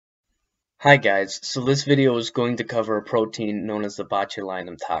Hi guys, so this video is going to cover a protein known as the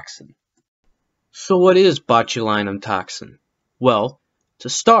botulinum toxin. So what is botulinum toxin? Well, to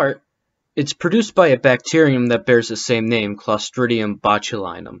start, it's produced by a bacterium that bears the same name, Clostridium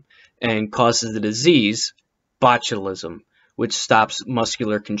botulinum, and causes the disease, botulism, which stops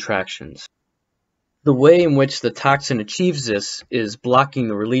muscular contractions. The way in which the toxin achieves this is blocking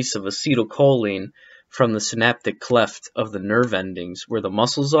the release of acetylcholine from the synaptic cleft of the nerve endings where the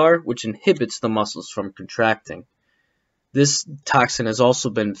muscles are, which inhibits the muscles from contracting. This toxin has also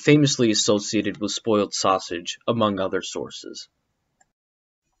been famously associated with spoiled sausage, among other sources.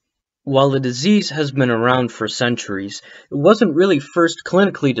 While the disease has been around for centuries, it wasn't really first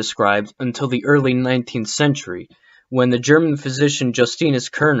clinically described until the early 19th century, when the German physician Justinus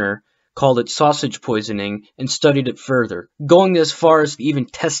Kerner called it sausage poisoning and studied it further, going as far as to even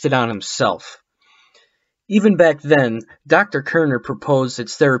test it on himself. Even back then, Dr. Kerner proposed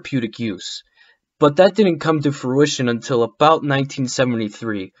its therapeutic use, but that didn't come to fruition until about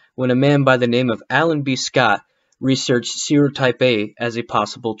 1973, when a man by the name of Alan B. Scott researched serotype A as a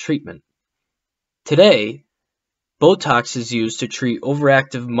possible treatment. Today, Botox is used to treat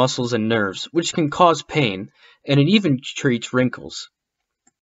overactive muscles and nerves, which can cause pain, and it even treats wrinkles.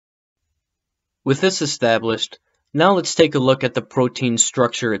 With this established, now let's take a look at the protein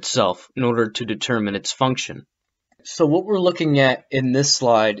structure itself in order to determine its function. So what we're looking at in this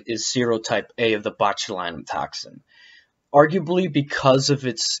slide is serotype A of the botulinum toxin. Arguably because of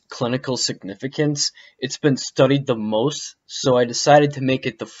its clinical significance, it's been studied the most, so I decided to make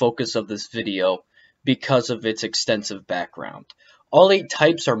it the focus of this video because of its extensive background. All 8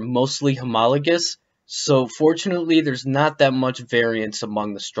 types are mostly homologous, so fortunately there's not that much variance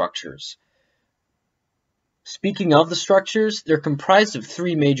among the structures. Speaking of the structures, they're comprised of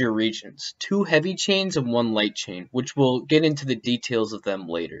 3 major regions, 2 heavy chains and 1 light chain, which we'll get into the details of them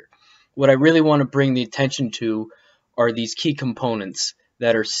later. What I really want to bring the attention to are these key components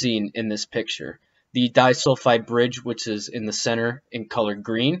that are seen in this picture. The disulfide bridge, which is in the center in colored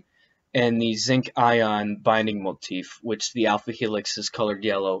green, and the zinc ion binding motif, which the alpha helix is colored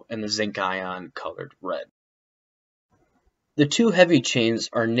yellow and the zinc ion colored red. The 2 heavy chains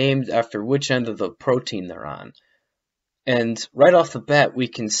are named after which end of the protein they're on. And right off the bat, we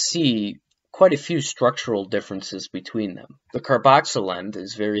can see quite a few structural differences between them. The carboxyl end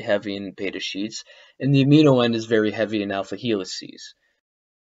is very heavy in beta sheets, and the amino end is very heavy in alpha helices.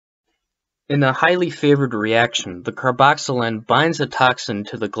 In a highly favored reaction, the carboxyl end binds the toxin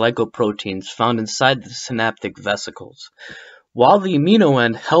to the glycoproteins found inside the synaptic vesicles. While the amino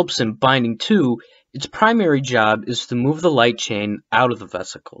end helps in binding too, its primary job is to move the light chain out of the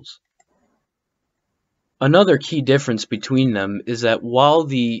vesicles. Another key difference between them is that while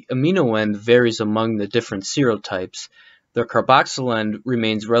the amino end varies among the different serotypes, the carboxyl end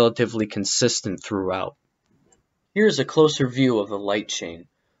remains relatively consistent throughout. Here's a closer view of the light chain.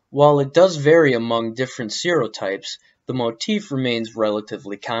 While it does vary among different serotypes, the motif remains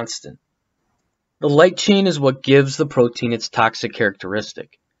relatively constant. The light chain is what gives the protein its toxic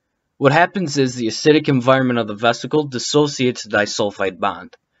characteristic. What happens is the acidic environment of the vesicle dissociates the disulfide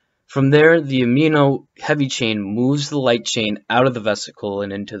bond. From there, the amino heavy chain moves the light chain out of the vesicle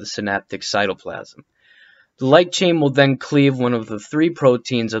and into the synaptic cytoplasm. The light chain will then cleave one of the 3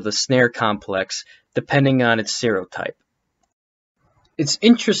 proteins of the snare complex, depending on its serotype. It's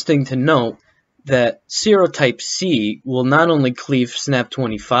interesting to note that serotype C will not only cleave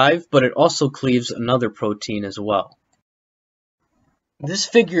SNAP25, but it also cleaves another protein as well. This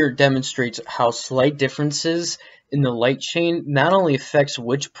figure demonstrates how slight differences in the light chain not only affects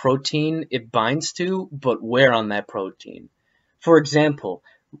which protein it binds to, but where on that protein. For example,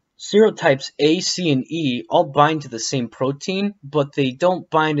 serotypes A, C, and E all bind to the same protein, but they don't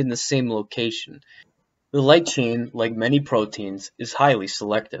bind in the same location. The light chain, like many proteins, is highly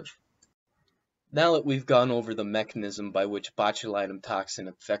selective. Now that we've gone over the mechanism by which botulinum toxin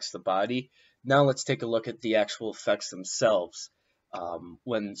affects the body, now let's take a look at the actual effects themselves.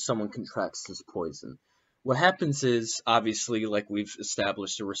 When someone contracts this poison. What happens is, obviously, like we've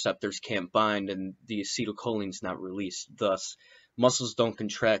established, the receptors can't bind and the acetylcholine is not released. Thus, muscles don't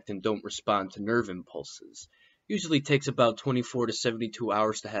contract and don't respond to nerve impulses. Usually takes about 24 to 72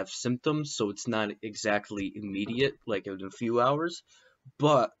 hours to have symptoms, so it's not exactly immediate, like in a few hours,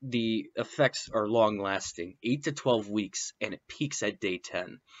 but the effects are long-lasting, 8 to 12 weeks, and it peaks at day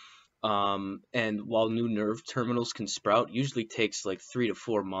 10. And while new nerve terminals can sprout, usually takes like 3 to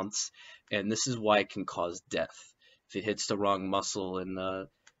 4 months, and this is why it can cause death. If it hits the wrong muscle in the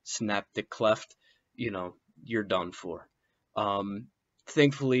synaptic cleft, you're done for.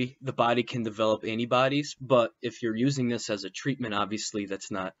 Thankfully, the body can develop antibodies, but if you're using this as a treatment, obviously that's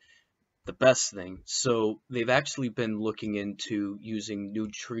not the best thing. So they've actually been looking into using new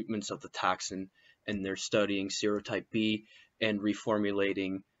treatments of the toxin, and they're studying serotype B and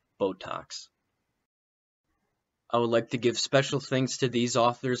reformulating Botox. I would like to give special thanks to these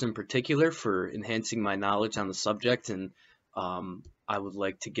authors in particular for enhancing my knowledge on the subject, and I would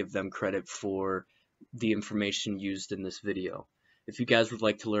like to give them credit for the information used in this video. If you guys would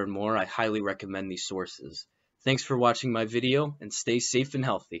like to learn more, I highly recommend these sources. Thanks for watching my video, and stay safe and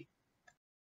healthy.